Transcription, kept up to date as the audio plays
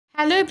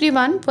Hello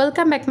everyone,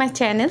 welcome back my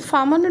channel.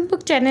 Farmer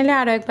notebook চ্যানেলে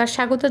আরও একবার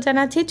স্বাগত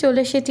জানাচ্ছি।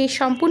 চলে এসেছি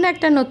সম্পূর্ণ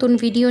একটা নতুন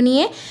ভিডিও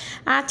নিয়ে।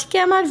 আজকে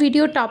আমার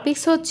ভিডিও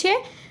টপিকস হচ্ছে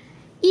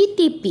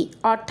ইটিপি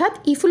অর্থাৎ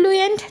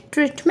effluent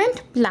treatment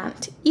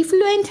plant.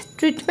 Effluent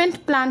treatment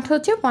plant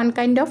হচ্ছে one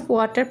kind of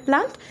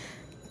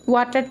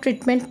water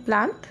treatment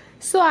plant.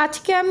 So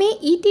আজকে আমি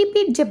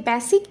ইটিপির যে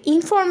বেসিক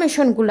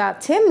ইনফরমেশনগুলো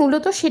আছে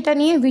মূলত সেটা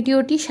নিয়ে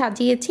ভিডিওটি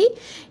সাজিয়েছি।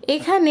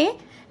 এখানে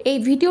এই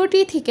ভিডিওটি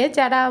থেকে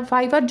যারা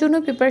ভাইবার জন্য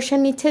প্রিপারেশান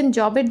নিচ্ছেন,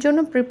 জবের জন্য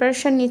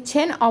প্রিপারেশান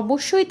নিচ্ছেন,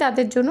 অবশ্যই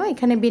তাদের জন্য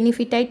এখানে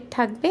বেনিফিটাইড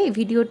থাকবে এই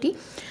ভিডিওটি।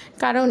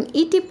 কারণ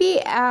ইটিপি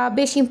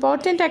বেশ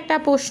ইম্পর্ট্যান্ট একটা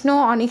প্রশ্ন,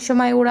 অনেক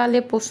সময় ওরালে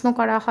প্রশ্ন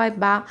করা হয়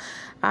বা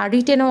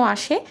রিটেনও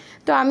আসে।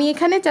 তো আমি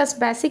এখানে জাস্ট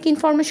বেসিক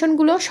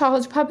ইনফরমেশনগুলো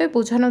সহজভাবে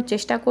বোঝানোর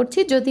চেষ্টা করছি।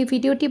 যদি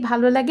ভিডিওটি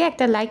ভালো লাগে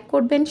একটা লাইক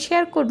করবেন,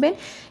 শেয়ার করবেন,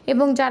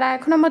 এবং যারা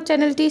এখন আমার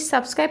চ্যানেলটি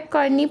সাবস্ক্রাইব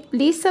করেননি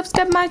প্লিজ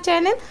সাবস্ক্রাইব মাই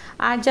চ্যানেল,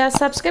 আর যারা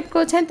সাবস্ক্রাইব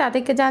করেছেন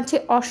তাদেরকে জানাচ্ছি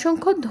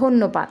অসংখ্য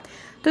ধন্যবাদ।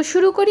 তো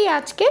শুরু করি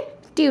আজকে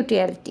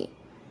টিউটোরিয়ালটি।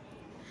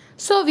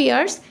 So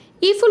viewers,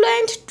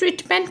 effluent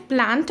treatment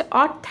plant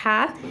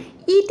অর্থাৎ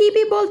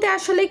ইটিপি বলতে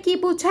আসলে কি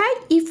বোঝায়?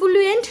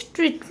 Effluent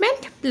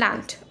treatment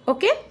plant.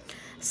 Okay,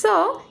 so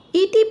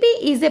ETP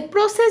is a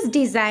process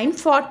designed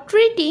for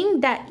treating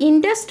the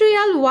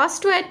industrial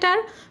wastewater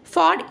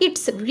for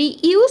its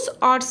reuse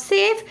or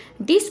safe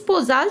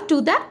disposal to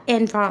the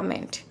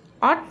environment.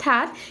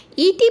 অর্থাৎ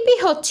ETP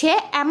হচ্ছে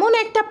এমন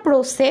একটা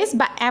process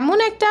বা এমন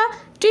একটা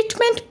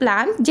ট্রিটমেন্ট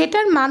প্ল্যান্ট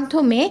যেটার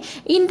মাধ্যমে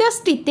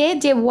ইন্ডাস্ট্রিতে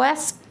যে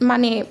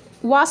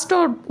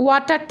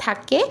ওয়াটার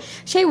থাকে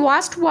সেই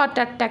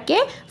ওয়াটারটাকে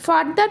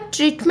ফার্দার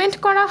ট্রিটমেন্ট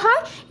করা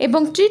হয়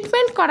এবং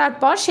ট্রিটমেন্ট করার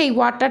পর সেই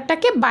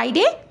ওয়াটারটাকে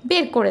বাইরে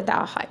বের করে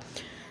দেওয়া হয়।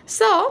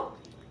 সো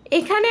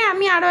এখানে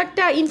আমি আরও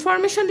একটা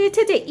ইনফরমেশন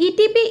দিয়েছি যে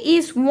ETP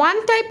is one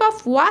type of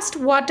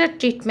water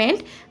treatment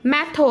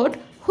method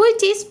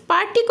which is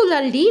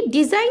particularly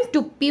designed to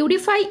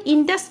purify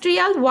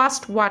industrial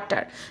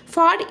wastewater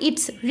for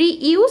its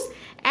reuse,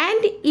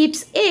 and its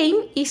aim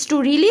is to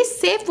release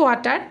safe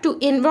water to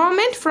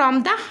environment from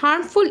the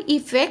harmful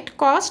effect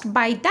caused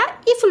by the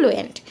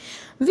effluent.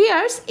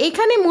 Viewers,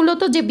 এখানে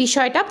মূলত যে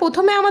বিষয়টা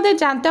প্রথমে আমাদের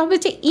জানতে হবে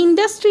যে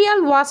industrial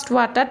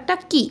ওয়াটারটা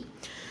কী।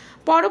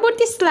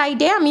 পরবর্তী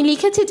স্লাইডে আমি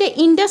লিখেছি যে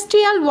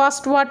ইন্ডাস্ট্রিয়াল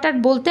ওয়াটার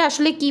বলতে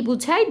আসলে কি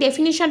বোঝায়,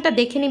 ডেফিনিশনটা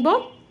দেখে নিব।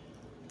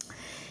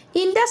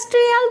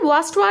 Industrial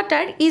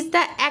wastewater is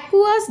the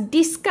aqueous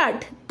discard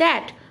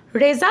that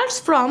results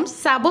from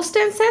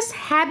substances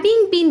having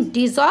been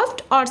dissolved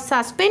or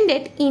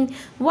suspended in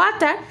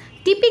water,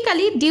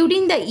 typically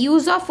during the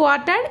use of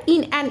water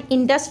in an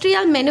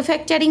industrial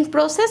manufacturing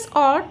process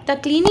or the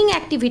cleaning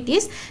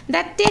activities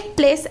that take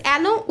place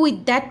along with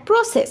that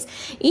process.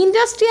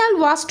 Industrial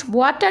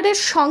wastewater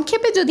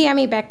সংক্ষেপে যদি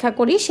আমি ব্যাখ্যা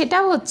করি সেটা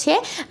হচ্ছে,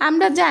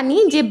 আমরা জানি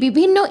যে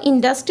বিভিন্ন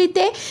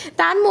ইন্ডাস্ট্রিতে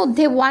তার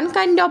মধ্যে ওয়ান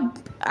কাইন্ড অফ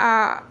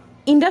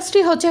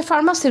ইন্ডাস্ট্রি হচ্ছে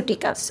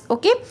ফার্মাসিউটিক্যালস।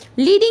 ওকে,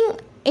 লিডিং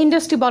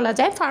ইন্ডাস্ট্রি বলা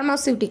যায়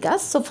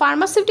ফার্মাসিউটিক্যালস। সো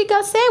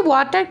ফার্মাসিউটিক্যালসে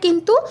ওয়াটার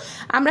কিন্তু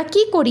আমরা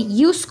কি করি,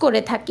 ইউজ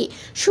করে থাকি।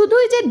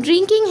 শুধুই যে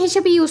ড্রিঙ্কিং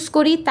হিসেবে ইউজ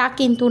করি তা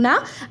কিন্তু না,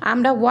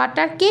 আমরা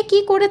ওয়াটারকে কি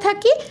করে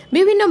থাকি,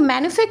 বিভিন্ন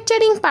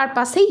ম্যানুফ্যাকচারিং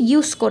পারপাসে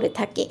ইউজ করে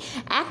থাকি।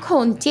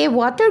 এখন যে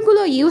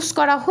ওয়াটারগুলো ইউজ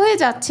করা হয়ে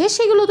যাচ্ছে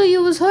সেগুলো তো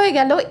ইউজ হয়ে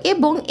গেল,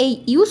 এবং এই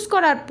ইউজ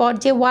করার পর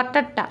যে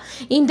ওয়াটারটা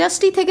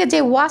ইন্ডাস্ট্রি থেকে যে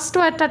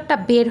ওয়াটারটা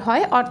বের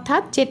হয়,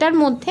 অর্থাৎ যেটার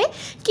মধ্যে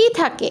কি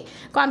থাকে,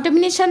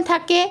 কন্টামিনেশন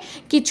থাকে,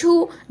 কিছু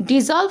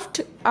ডিজলভড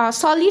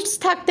সলিডস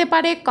থাকতে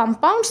পারে,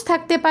 কম্পাউন্ডস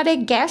থাকতে পারে,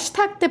 গ্যাস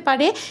থাকতে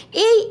পারে।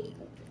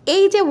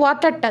 এই যে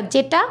ওয়াটারটা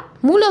যেটা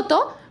মূলত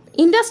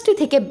ইন্ডাস্ট্রি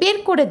থেকে বের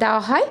করে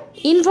দেওয়া হয়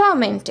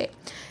এনভায়রনমেন্টে,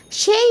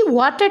 সেই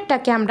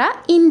ওয়াটারটাকে আমরা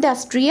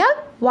ইন্ডাস্ট্রিয়াল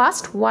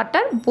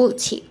ওয়াটার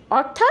বলছি।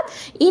 অর্থাৎ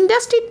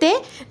ইন্ডাস্ট্রিতে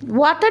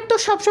ওয়াটার তো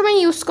সবসময়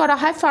ইউজ করা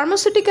হয়।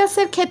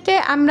 ফার্মাসিউটিক্যালসের ক্ষেত্রে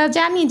আমরা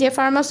জানি যে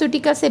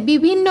ফার্মাসিউটিক্যালসে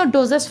বিভিন্ন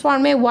ডোজেস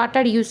ফর্মে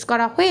ওয়াটার ইউজ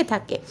করা হয়ে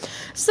থাকে।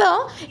 সো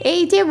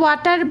এই যে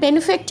ওয়াটার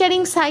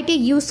ম্যানুফ্যাকচারিং সাইটে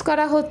ইউজ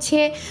করা হচ্ছে,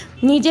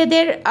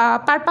 নিজেদের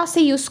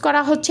পারপাসে ইউজ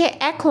করা হচ্ছে।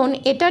 এখন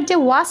এটার যে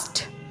ওয়াস্ট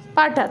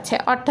পার্ট আছে,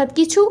 অর্থাৎ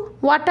কিছু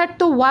ওয়াটার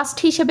তো ওয়াস্ট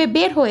হিসেবে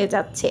বের হয়ে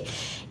যাচ্ছে,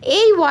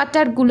 এই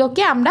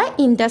ওয়াটারগুলোকে আমরা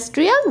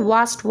ইন্ডাস্ট্রিয়াল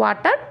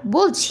ওয়াটার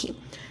বলছি।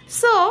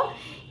 সো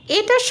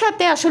এটার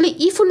সাথে আসলে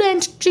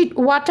ইফ্লুয়েন্ট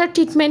ওয়াটার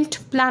ট্রিটমেন্ট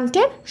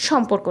প্লান্টের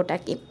সম্পর্কটা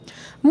কি?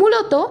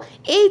 মূলত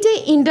এই যে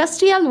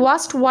ইন্ডাস্ট্রিয়াল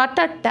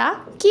ওয়াটারটা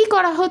কি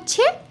করা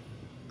হচ্ছে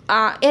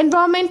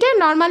এনভায়রনমেন্টে,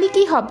 নর্মালি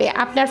কি হবে,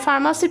 আপনার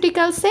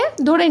ফার্মাসিউটিক্যালসে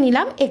ধরে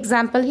নিলাম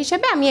এক্সাম্পল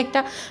হিসেবে, আমি একটা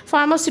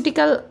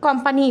ফার্মাসিউটিক্যাল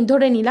কোম্পানি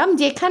ধরে নিলাম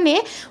যেখানে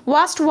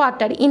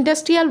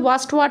ইন্ডাস্ট্রিয়াল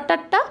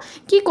ওয়াটারটা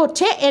কি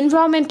করছে,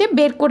 এনভায়রনমেন্টে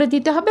বের করে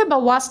দিতে হবে বা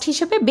ওয়াস্ট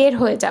হিসেবে বের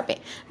হয়ে যাবে।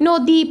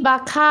 নদী বা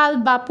খাল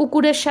বা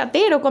পুকুরের সাথে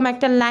এরকম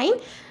একটা লাইন,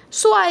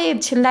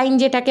 সোয়েজ লাইন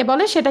যেটাকে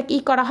বলে, সেটা কি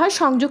করা হয়,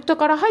 সংযুক্ত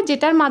করা হয়,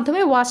 যেটার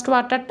মাধ্যমে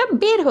ওয়াটারটা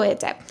বের হয়ে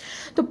যায়।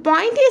 তো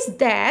পয়েন্ট ইজ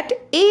দ্যাট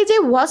এই যে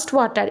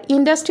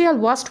ইন্ডাস্ট্রিয়াল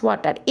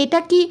ওয়াটার, এটা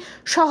কি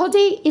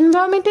সহজেই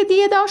এনভায়রনমেন্টে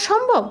দিয়ে দেওয়া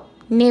সম্ভব?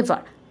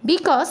 নেভার,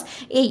 বিকজ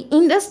এই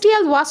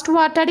ইন্ডাস্ট্রিয়াল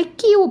ওয়াটারে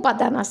কী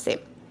উপাদান আছে?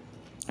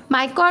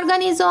 মাইক্রো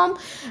অর্গানিজম,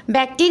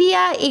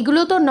 ব্যাকটেরিয়া,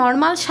 এগুলো তো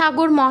নর্মাল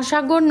সাগর,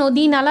 মহাসাগর,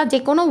 নদী, নালা যে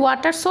কোনো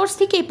ওয়াটার সোর্স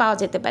থেকেই পাওয়া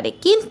যেতে পারে,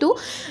 কিন্তু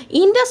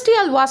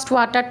ইন্ডাস্ট্রিয়াল ওয়াস্ট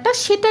ওয়াটারটা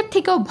সেটার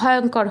থেকেও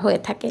ভয়ঙ্কর হয়ে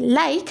থাকে।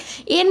 লাইক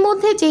এর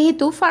মধ্যে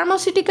যেহেতু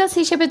ফার্মাসিউটিক্যালস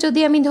হিসেবে যদি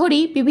আমি ধরি,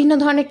 বিভিন্ন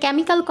ধরনের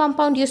কেমিক্যাল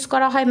কম্পাউন্ড ইউজ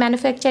করা হয়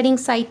ম্যানুফ্যাকচারিং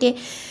সাইটে,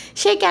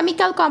 সেই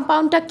কেমিক্যাল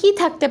কম্পাউন্ডটা কি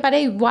থাকতে পারে,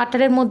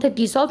 ওয়াটারের মধ্যে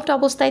ডিসলভড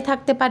অবস্থায়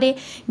থাকতে পারে,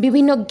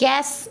 বিভিন্ন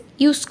গ্যাস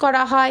ইউজ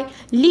করা হয়,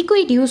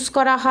 লিকুইড ইউজ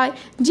করা হয়,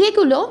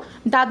 যেগুলো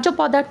দাহ্য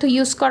পদার্থ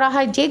ইউজ করা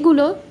হয়,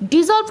 যেগুলো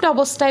ডিসলভড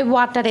অবস্থায়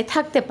ওয়াটারে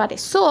থাকতে পারে।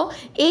 সো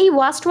এই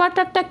ওয়াস্ট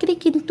ওয়াটারটাকে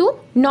কিন্তু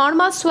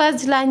নর্মাল সোয়েজ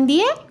লাইন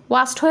দিয়ে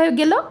ওয়াস্ট হয়ে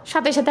গেল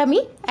সাথে সাথে আমি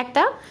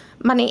একটা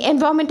মানে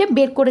এনভায়রনমেন্টে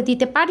বের করে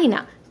দিতে পারি না,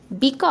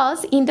 বিকজ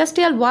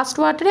ইন্ডাস্ট্রিয়াল ওয়াস্ট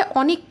ওয়াটারে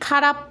অনেক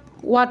খারাপ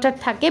ওয়াটার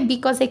থাকে,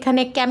 বিকজ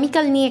এখানে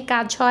কেমিক্যাল নিয়ে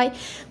কাজ হয়,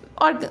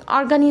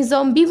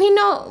 অর্গানিজম, বিভিন্ন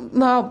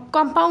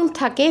কম্পাউন্ড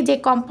থাকে, যে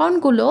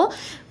কম্পাউন্ডগুলো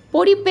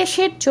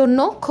পরিবেশের জন্য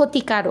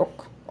ক্ষতিকারক।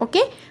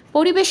 ওকে,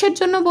 পরিবেশের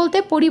জন্য বলতে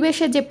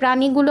পরিবেশে যে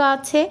প্রাণীগুলো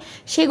আছে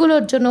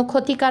সেগুলোর জন্য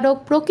ক্ষতিকারক,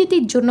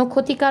 প্রকৃতির জন্য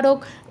ক্ষতিকারক,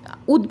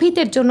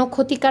 উদ্ভিদের জন্য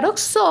ক্ষতিকারক।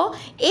 সো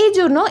এই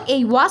জন্য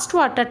এই ওয়াস্ট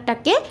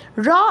ওয়াটারটাকে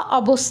র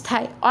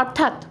অবস্থায়,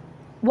 অর্থাৎ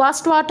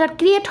ওয়াস্ট ওয়াটার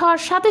ক্রিয়েট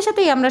হওয়ার সাথে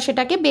সাথেই আমরা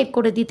সেটাকে বের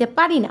করে দিতে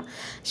পারি না,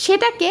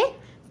 সেটাকে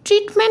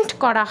ট্রিটমেন্ট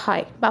করা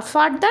হয় বা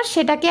ফার্দার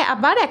সেটাকে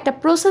আবার একটা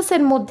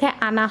প্রসেসের মধ্যে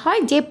আনা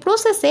হয়, যে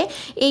প্রসেসে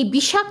এই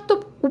বিষাক্ত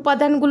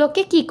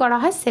উপাদানগুলোকে কি করা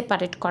হয়,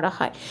 সেপারেট করা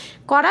হয়।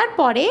 করার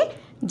পরে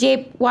যে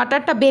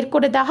ওয়াটারটা বের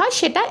করে দেওয়া হয়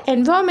সেটা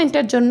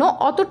এনভায়রনমেন্টের জন্য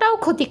অতটাও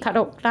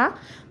ক্ষতিকারক না,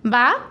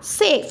 বা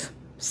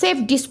সেফ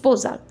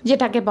ডিসপোজাল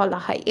যেটাকে বলা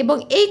হয়। এবং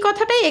এই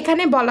কথাটাই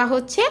এখানে বলা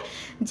হচ্ছে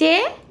যে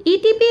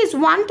ETP is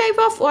one type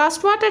of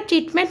wastewater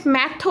treatment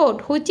method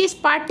which is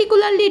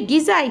particularly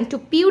designed to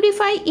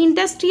purify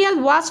industrial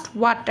waste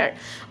water,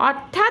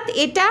 অর্থাৎ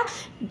এটা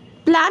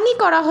প্ল্যানই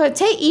করা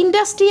হয়েছে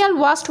ইন্ডাস্ট্রিয়াল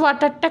ওয়াস্ট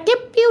ওয়াটারটাকে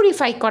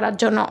পিউরিফাই করার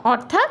জন্য,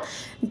 অর্থাৎ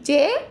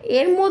যে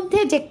এর মধ্যে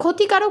যে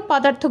ক্ষতিকারক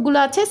পদার্থগুলো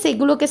আছে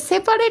সেগুলোকে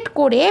সেপারেট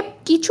করে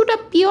কিছুটা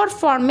পিওর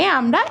ফর্মে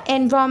আমরা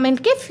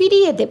এনভায়রনমেন্টকে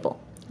ফিরিয়ে দেব,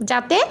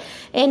 যাতে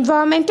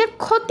এনভায়রনমেন্টের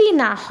ক্ষতি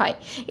না হয়।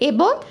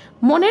 এবং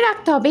মনে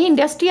রাখতে হবে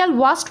industrial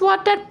waste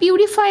water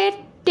purifier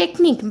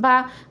technique বা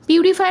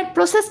পিউরিফায়ার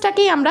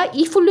প্রসেসটাকেই আমরা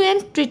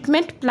ইফ্লুয়েন্ট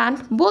ট্রিটমেন্ট প্ল্যান্ট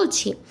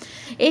বলছি।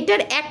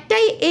 এটার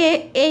একটাই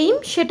এইম,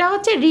 সেটা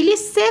হচ্ছে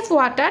release safe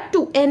water to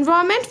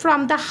environment from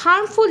the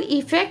harmful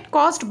effect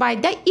caused by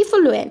the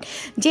effluent.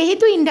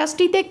 যেহেতু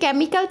ইন্ডাস্ট্রিতে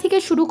কেমিক্যাল থেকে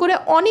শুরু করে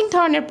অনেক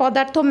ধরনের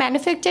পদার্থ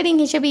ম্যানুফ্যাকচারিং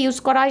হিসেবে ইউজ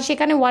করা হয়,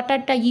 সেখানে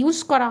ওয়াটারটা ইউজ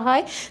করা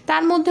হয়,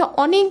 তার মধ্যে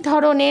অনেক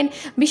ধরনের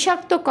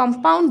বিষাক্ত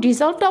কম্পাউন্ড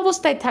ডিসলভড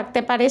অবস্থায়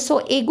থাকতে পারে। সো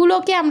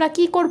এগুলোকে আমরা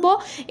কি করব,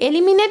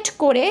 এলিমিনেট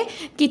করে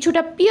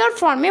কিছুটা পিওর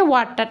ফর্মে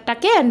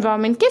ওয়াটারটাকে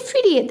এনভায়রনমেন্টকে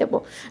ফিরিয়ে দেব,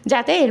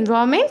 যাতে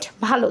এনভায়রনমেন্ট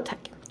ভালো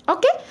থাকে।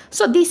 ওকে,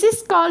 so this is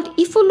called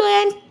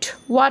effluent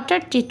water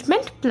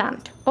treatment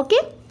plant. ওকে,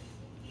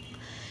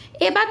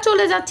 এবার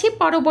চলে যাচ্ছি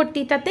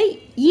পরবর্তীটাতে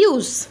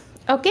ইউজ।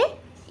 ওকে,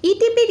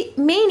 ইটিপির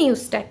মেইন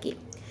ইউজটা কি?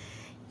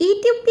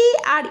 ETP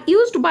are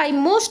used by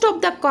most of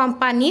the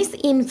companies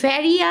in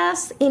various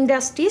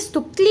industries to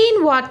clean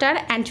water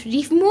and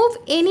remove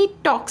any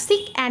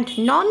toxic and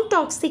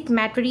non-toxic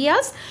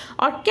materials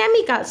or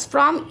chemicals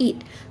from it,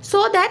 so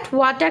that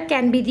water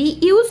can be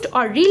reused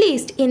or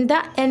released in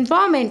the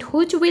environment,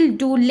 which will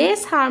do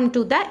less harm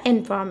to the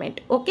environment.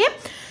 Okay,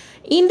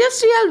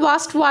 industrial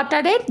waste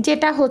ওয়াটারের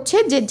যেটা হচ্ছে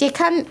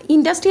যেখান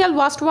industrial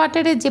waste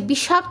ওয়াটারের যে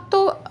বিষাক্ত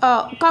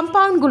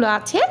কম্পাউন্ডগুলো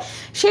আছে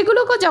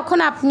সেগুলোকে যখন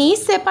আপনি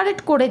separate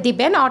করে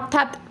দিবেন,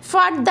 অর্থাৎ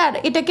ফার্দার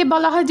এটাকে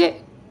বলা হয় যে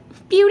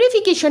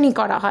পিউরিফিকেশনই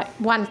করা হয়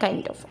ওয়ান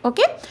কাইন্ড অফ।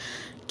 ওকে,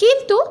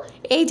 কিন্তু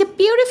এই যে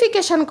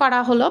পিউরিফিকেশন করা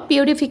হলো,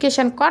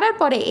 পিউরিফিকেশন করার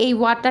পরে এই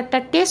ওয়াটারটা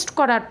টেস্ট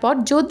করার পর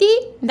যদি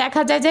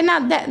দেখা যায় যে না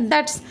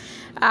দ্যাটস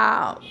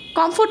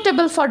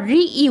কমফোর্টেবল ফর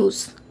রিইউজ,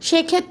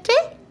 সেক্ষেত্রে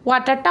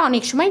ওয়াটারটা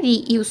অনেক সময়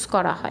রিইউজ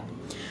করা হয়,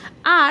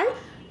 আর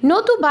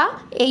নতুবা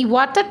এই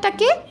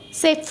ওয়াটারটাকে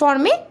সেফ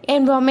ফর্মে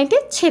এনভায়রনমেন্টে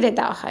ছেড়ে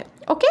দেওয়া হয়।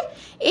 ওকে,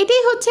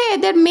 এটাই হচ্ছে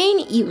এদের মেইন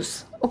ইউজ।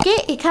 ওকে,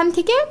 এখান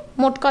থেকে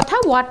মোট কথা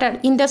ওয়াটার,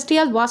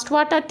 ইন্ডাস্ট্রিয়াল ওয়াস্ট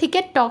ওয়াটার থেকে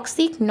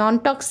টক্সিক, নন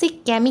টক্সিক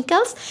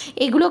কেমিক্যালস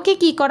এগুলোকে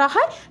কি করা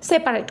হয়,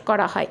 সেপারেট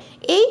করা হয়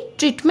এই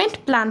ট্রিটমেন্ট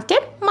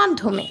প্ল্যান্টের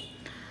মাধ্যমে।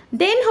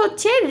 দেন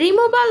হচ্ছে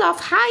removal of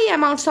high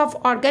amounts of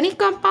organic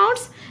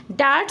compounds,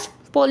 darts,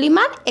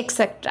 polymer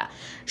etcetera.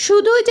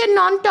 শুধু যে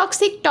non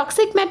toxic,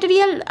 toxic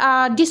material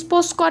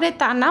dispose করে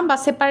তা না বা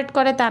সেপারেট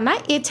করে তা না,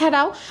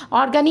 এছাড়াও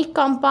অর্গানিক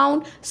কম্পাউন্ড,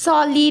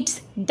 সলিডস,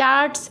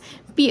 ডার্টস,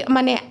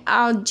 মানে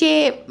যে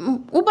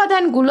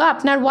উপাদানগুলো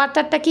আপনার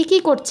ওয়াটারটাকে কী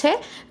করছে,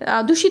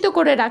 দূষিত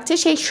করে রাখছে,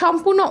 সেই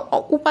সম্পূর্ণ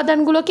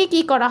উপাদানগুলোকে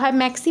কী করা হয়,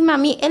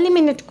 ম্যাক্সিমামই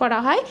এলিমিনেট করা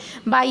হয়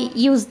by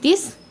use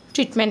this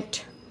treatment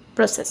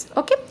process.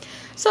 Okay,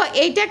 so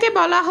এইটাকে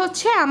বলা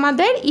হচ্ছে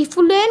আমাদের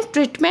ইফ্লুয়েন্ট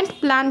ট্রিটমেন্ট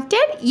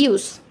প্ল্যান্টের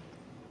ইউজ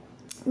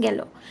গেল।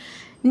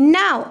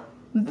 নাও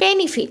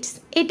বেনিফিটস,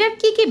 এটার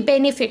কি কি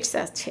বেনিফিটস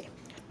আছে?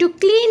 To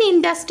clean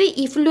industry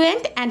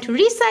effluent and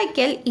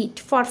recycle it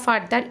for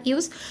further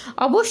use.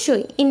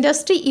 অবশ্যই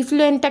ইন্ডাস্ট্রি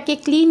ইফ্লুয়েন্টটাকে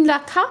ক্লিন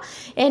রাখা,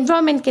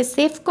 এনভায়রনমেন্টকে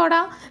সেভ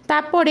করা,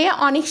 তারপরে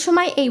অনেক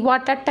সময় এই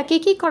ওয়াটারটাকে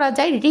কী করা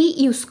যায়,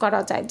 রিইউজ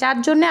করা যায়, যার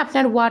জন্য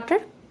আপনার ওয়াটার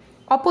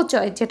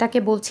অপচয় যেটাকে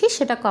বলছি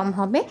সেটা কম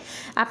হবে।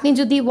 আপনি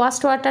যদি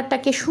ওয়াস্ট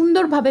ওয়াটারটাকে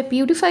সুন্দরভাবে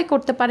পিউরিফাই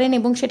করতে পারেন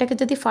এবং সেটাকে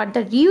যদি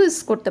ফার্দার রিইউজ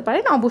করতে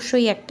পারেন,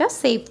 অবশ্যই একটা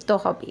সেভ তো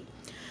হবে।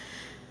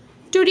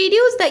 To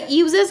reduce the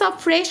uses of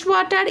fresh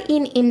water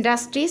in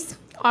industries,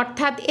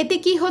 অর্থাৎ এতে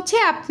কি হচ্ছে,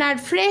 আপনার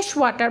ফ্রেশ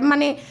ওয়াটার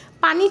মানে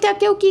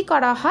পানিটাকেও কি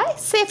করা হয়,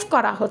 সেভ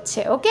করা হচ্ছে।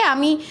 ওকে,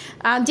 আমি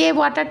যে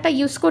ওয়াটারটা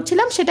ইউজ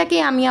করছিলাম সেটাকে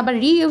আমি আবার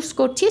রিইউজ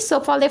করছি, সো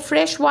ফলে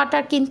ফ্রেশ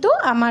ওয়াটার কিন্তু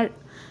আমার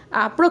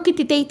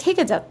প্রকৃতিতেই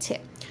থেকে যাচ্ছে।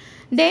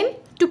 দেন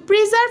two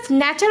preserve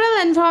natural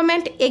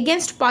environment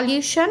against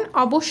pollution,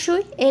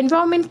 অবশ্যই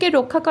এনভায়রনমেন্টকে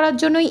রক্ষা করার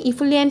জন্যই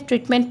ইফ্লুয়েন্ট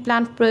ট্রিটমেন্ট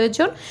প্ল্যান্ট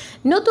প্রয়োজন,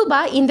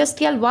 নতুবা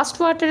ইন্ডাস্ট্রিয়াল ওয়াস্ট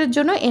ওয়াটারের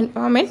জন্য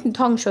এনভায়রনমেন্ট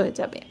ধ্বংস হয়ে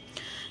যাবে।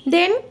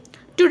 দেন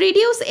to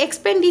reduce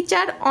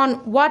expenditure on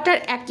water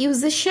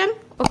acquisition,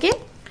 ওকে।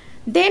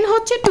 দেন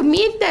হচ্ছে to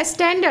meet the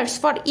standards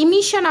for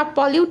emission of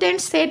pollutant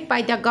set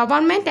by the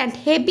government and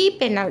heavy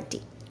penalty,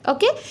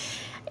 ওকে।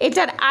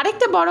 এটার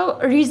আরেকটা বড়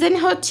রিজন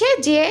হচ্ছে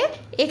যে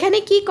এখানে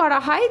কি করা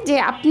হয় যে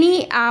আপনি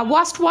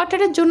ওয়াস্ট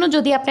ওয়াটারের জন্য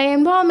যদি আপনার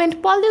এনভায়রনমেন্ট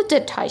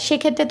পলিউটেড হয়,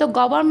 সেক্ষেত্রে তো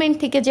গভর্নমেন্ট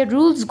থেকে যে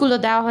রুলসগুলো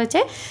দেওয়া হয়েছে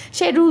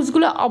সেই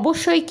রুলসগুলো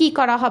অবশ্যই কি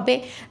করা হবে,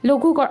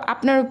 লঘু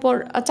আপনার উপর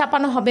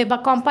চাপানো হবে বা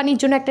কোম্পানির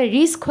জন্য একটা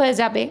রিস্ক হয়ে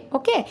যাবে,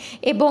 ওকে।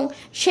 এবং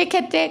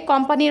সেক্ষেত্রে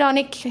কোম্পানির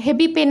অনেক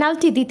হেভি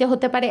পেনাল্টি দিতে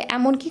হতে পারে,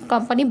 এমনকি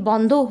কোম্পানি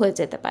বন্ধও হয়ে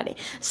যেতে পারে।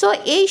 সো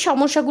এই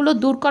সমস্যাগুলো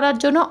দূর করার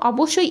জন্য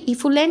অবশ্যই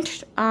ইফ্লুয়েন্ট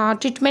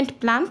ট্রিটমেন্ট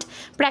প্ল্যান্ট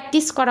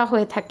প্র্যাকটিস করা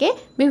হয়ে থাকে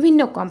বিভিন্ন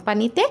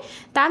কোম্পানিতে,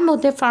 তার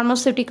মধ্যে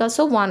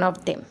ফার্মাসিউটিক্যালসও ওয়ান অফ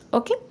দেম,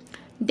 ওকে।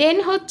 দেন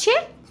হচ্ছে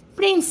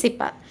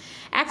প্রিন্সিপাল।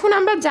 এখন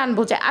আমরা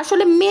জানবো যে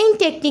আসলে মেইন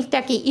টেকনিকটা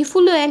কি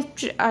ইফ্লুয়েন্ট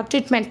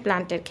ট্রিটমেন্ট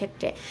প্ল্যান্টের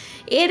ক্ষেত্রে।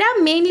 এরা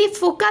মেইনলি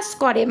ফোকাস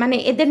করে, মানে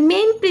এদের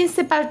মেইন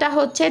প্রিন্সিপালটা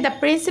হচ্ছে the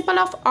principal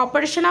of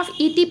operation of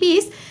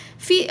ইটিপিস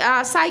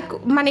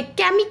মানে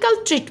chemical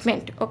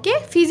treatment, okay,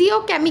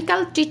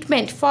 physiochemical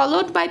treatment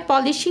followed by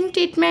polishing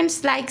treatments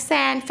like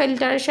sand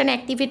filtration,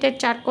 activated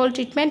charcoal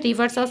treatment,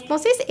 reverse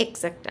osmosis,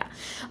 etc.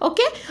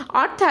 ওকে,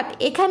 অর্থাৎ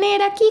এখানে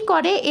এরা কি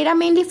করে, এরা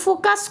মেইনলি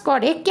ফোকাস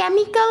করে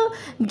কেমিক্যাল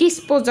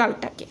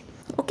ডিসপোজালটাকে,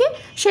 ওকে।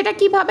 সেটা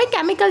কিভাবে,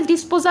 কেমিক্যাল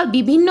ডিসপোজাল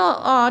বিভিন্ন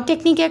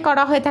টেকনিকে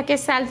করা হয়ে থাকে,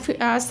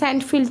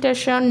 sand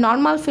filtration,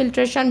 normal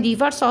filtration,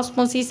 reverse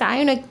osmosis,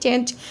 ion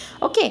exchange,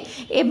 ওকে।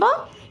 এবং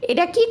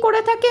এটা কি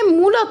করে থাকে,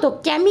 মূলত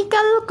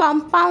কেমিক্যাল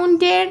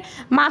কম্পাউন্ডের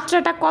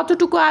মাত্রাটা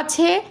কতটুকু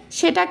আছে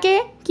সেটাকে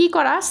কি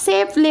করা,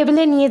 সেফ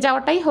লেভেলে নিয়ে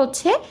যাওয়াটাই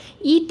হচ্ছে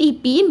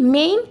ইটিপি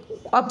মেইন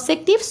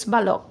অবজেক্টিভস বা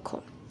লক্ষ্য।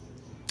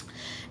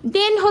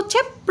 দেন হচ্ছে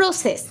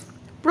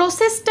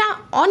প্রসেসটা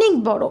অনেক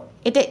বড়,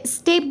 এটা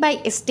স্টেপ বাই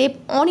স্টেপ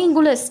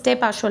অনেকগুলো স্টেপ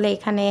আসলে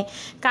এখানে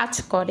কাজ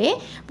করে।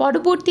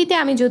 পরবর্তীতে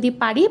আমি যদি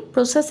পারি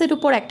প্রসেসের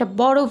উপর একটা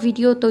বড়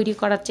ভিডিও তৈরি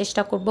করার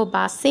চেষ্টা করব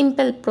বা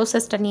সিম্পল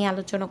প্রসেসটা নিয়ে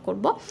আলোচনা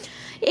করব।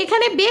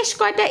 এখানে বেশ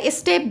কয়টা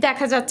স্টেপ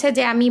দেখা যাচ্ছে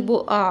যে আমি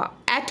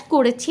অ্যাড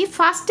করেছি।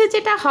 ফার্স্টে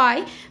যেটা হয়,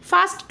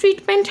 ফার্স্ট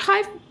ট্রিটমেন্ট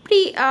হয়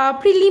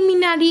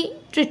প্রিলিমিনারি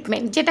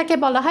ট্রিটমেন্ট, যেটাকে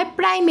বলা হয়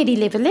প্রাইমারি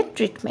লেভেলের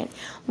ট্রিটমেন্ট।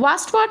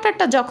 ওয়াস্ট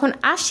ওয়াটারটা যখন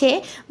আসে,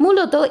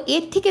 মূলত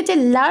এর থেকে যে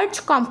লার্জ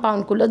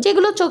কম্পাউন্ডগুলো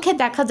যেগুলো চোখে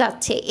দেখা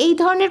যাচ্ছে, এই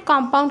ধরনের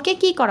কম্পাউন্ডকে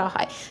কি করা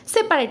হয়,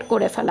 সেপারেট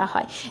করে ফেলা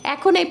হয়।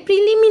 এখন এই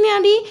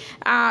প্রিলিমিনারি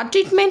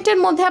ট্রিটমেন্টের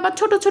মধ্যে আবার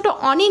ছোট ছোট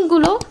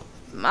অনেকগুলো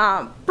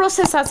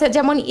প্রসেস আছে,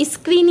 যেমন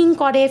স্ক্রিনিং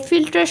করে,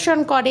 ফিল্ট্রেশন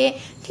করে,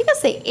 ঠিক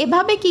আছে।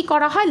 এভাবে কি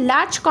করা হয়,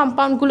 লার্জ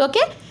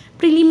কম্পাউন্ডগুলোকে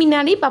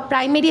প্রিলিমিনারি বা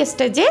প্রাইমারি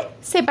স্টেজে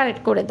সেপারেট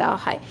করে দেওয়া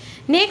হয়।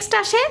 নেক্সট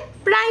আসে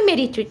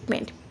প্রাইমারি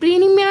ট্রিটমেন্ট।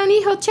 প্রিলিমিনারি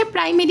হচ্ছে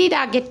প্রাইমারির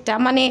আগেরটা,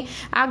 মানে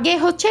আগে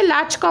হচ্ছে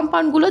লার্জ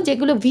কম্পাউন্ডগুলো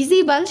যেগুলো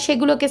ভিজিবল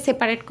সেগুলোকে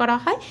সেপারেট করা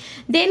হয়।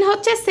 দেন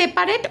হচ্ছে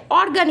সেপারেট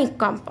অর্গানিক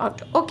কম্পাউন্ড,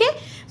 ওকে।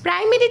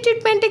 প্রাইমারি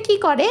ট্রিটমেন্টে কি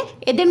করে,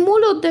 এদের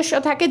মূল উদ্দেশ্য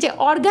থাকে যে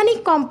অর্গানিক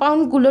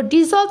কম্পাউন্ডগুলো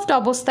ডিজলভড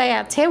অবস্থায়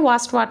আছে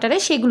ওয়াস্ট ওয়াটারে,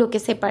 সেগুলোকে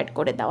সেপারেট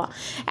করে দেওয়া।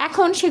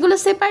 এখন সেগুলো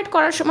সেপারেট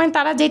করার সময়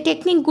তারা যে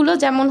টেকনিকগুলো,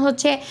 যেমন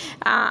হচ্ছে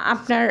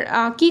আপনার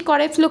কি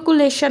করে,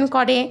 ফ্লোকুলেশন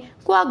করে,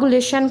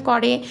 কোয়াগুলেশন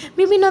করে,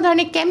 বিভিন্ন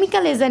ধরনের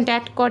কেমিক্যাল এজেন্ট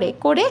অ্যাড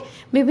করে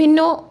বিভিন্ন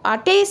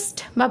টেস্ট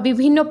বা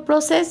বিভিন্ন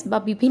প্রসেস বা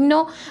বিভিন্ন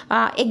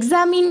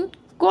এক্সামিন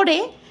করে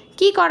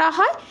কি করা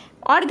হয়,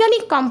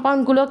 অর্গানিক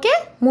কম্পাউন্ডগুলোকে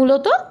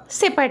মূলত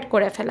সেপারেট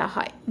করে ফেলা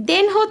হয়।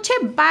 দেন হচ্ছে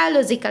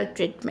বায়োলজিক্যাল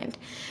ট্রিটমেন্ট।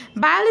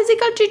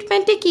 বায়োলজিক্যাল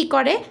ট্রিটমেন্টে কি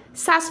করে,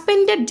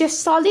 সাসপেন্ডেড যে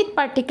সলিড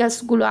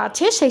পার্টিকেলসগুলো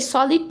আছে সেই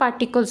সলিড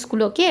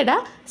পার্টিকেলসগুলোকে এরা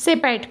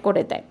সেপারেট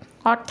করে দেয়।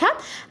 অর্থাৎ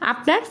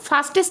আপনার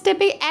ফার্স্ট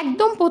স্টেপে,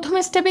 একদম প্রথম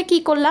স্টেপে কি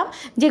করলাম,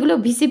 যেগুলো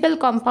ভিজিবল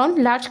কম্পাউন্ড,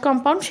 লার্জ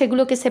কম্পাউন্ড,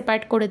 সেগুলোকে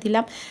সেপারেট করে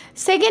দিলাম।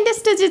 সেকেন্ড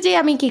স্টেজে যে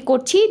আমি কি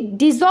করছি,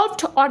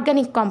 ডিজলভড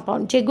অর্গানিক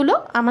কম্পাউন্ড, যেগুলো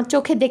আমার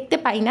চোখে দেখতে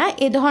পাই না,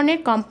 এ ধরনের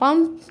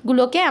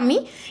কম্পাউন্ডগুলোকে আমি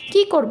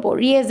কি করব,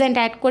 রিয়েজেন্ট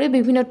অ্যাড করে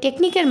বিভিন্ন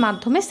টেকনিকের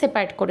মাধ্যমে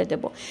সেপারেট করে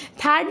দেব।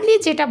 থার্ডলি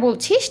যেটা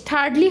বলছি,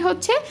 থার্ডলি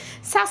হচ্ছে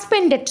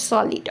সাসপেন্ডেড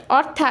সলিড,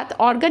 অর্থাৎ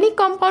অর্গানিক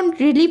কম্পাউন্ড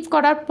রিলিভ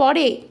করার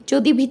পরে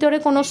যদি ভিতরে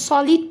কোনো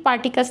সলিড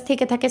পার্টিকেলস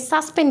থেকে থাকে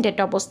সাসপেন্ডেড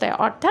সাসপেন্ডেড অবস্থায়,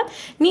 অর্থাৎ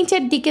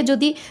নিচের দিকে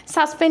যদি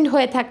সাসপেন্ড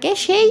হয়ে থাকে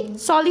সেই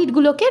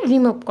সলিডগুলোকে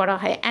রিমুভ করা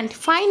হয়। অ্যান্ড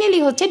ফাইনালি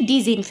হচ্ছে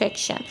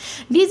ডিসইনফেকশন।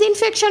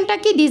 ডিসইনফেকশনটা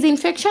কি?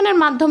 ডিসইনফেকশনের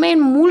মাধ্যমে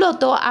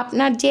মূলত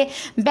আপনার যে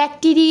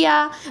ব্যাকটেরিয়া,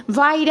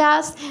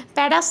 ভাইরাস,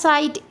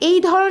 প্যারাসাইট এই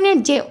ধরনের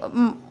যে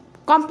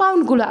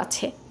কম্পাউন্ডগুলো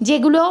আছে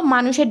যেগুলো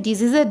মানুষের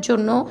ডিজিজের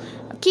জন্য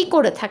কি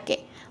করে থাকে,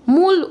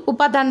 মূল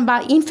উপাদান বা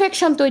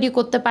ইনফেকশন তৈরি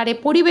করতে পারে,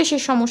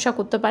 পরিবেশের সমস্যা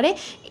করতে পারে,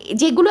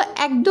 যেগুলো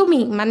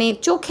একদমই মানে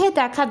চোখে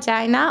দেখা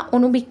যায় না,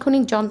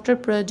 অণুবীক্ষণিক যন্ত্রের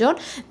প্রয়োজন।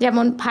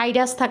 যেমন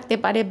ভাইরাস থাকতে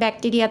পারে,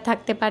 ব্যাকটেরিয়া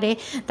থাকতে পারে,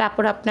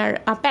 তারপর আপনার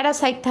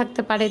প্যারাসাইট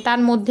থাকতে পারে, তার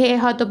মধ্যে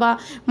হয়তো বা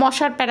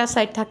মশার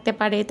প্যারাসাইট থাকতে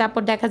পারে,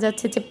 তারপর দেখা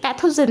যাচ্ছে যে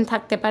প্যাথোজেন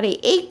থাকতে পারে।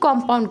 এই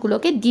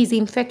কম্পাউন্ডগুলোকে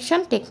ডিসইনফেকশন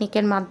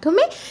টেকনিকের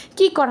মাধ্যমে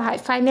কি করা হয়,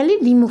 ফাইনালি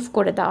রিমুভ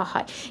করে দেওয়া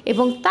হয়।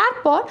 এবং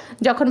তারপর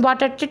যখন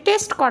ওয়াটারটা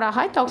টেস্ট করা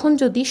হয় তখন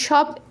যদি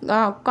সব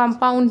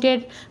কম্পাউন্ডের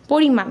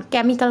পরিমাণ,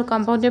 কেমিক্যাল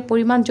কম্পাউন্ডের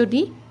পরিমাণ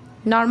যদি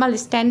নর্মাল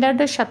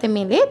স্ট্যান্ডার্ডের সাথে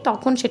মেলে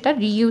তখন সেটা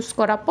রিইউজ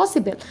করা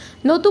পসিবল,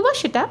 নতুবা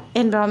সেটা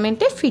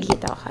এনভায়রনমেন্টে ফিরিয়ে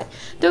দেওয়া হয়।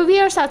 তো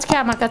ভিউয়ার্স, আজকে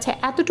আমার কাছে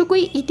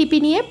এতটুকুই ইটিপি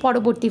নিয়ে।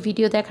 পরবর্তী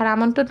ভিডিও দেখার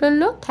আমন্ত্রণ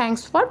রইল।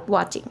 Thanks for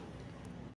watching.